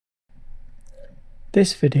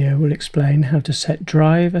This video will explain how to set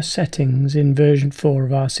driver settings in version 4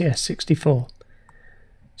 of RCS64.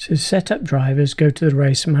 So to set up drivers, go to the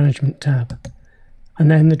Race Management tab and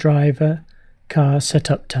then the Driver Car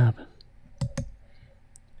Setup tab.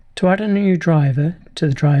 To add a new driver to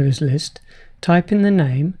the drivers list, type in the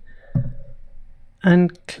name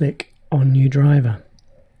and click on New Driver.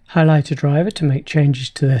 Highlight a driver to make changes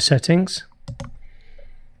to their settings.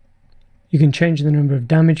 You can change the number of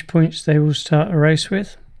damage points they will start a race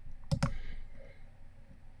with.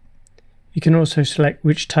 You can also select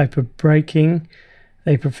which type of braking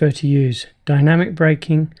they prefer to use, dynamic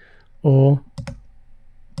braking or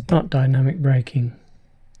not dynamic braking.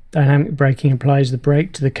 Dynamic braking applies the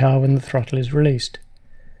brake to the car when the throttle is released.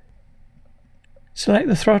 Select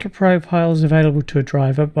the throttle profiles available to a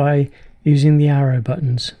driver by using the arrow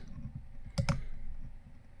buttons.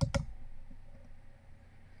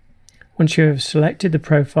 Once you have selected the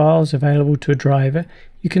profiles available to a driver,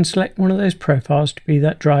 you can select one of those profiles to be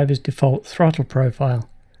that driver's default throttle profile.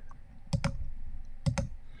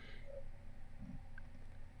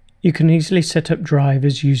 You can easily set up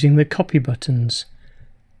drivers using the copy buttons.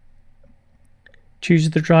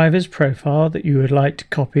 Choose the driver's profile that you would like to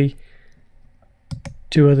copy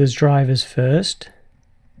to others' drivers first.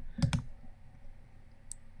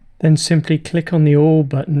 Then simply click on the All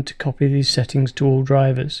button to copy these settings to all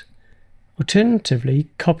drivers. Alternatively,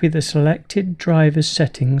 copy the selected driver's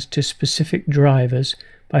settings to specific drivers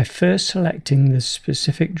by first selecting the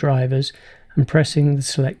specific drivers and pressing the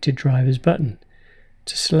selected drivers button.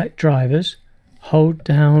 To select drivers, hold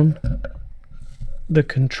down the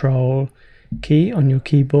Control key on your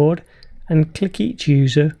keyboard and click each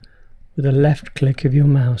user with a left click of your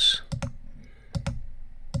mouse.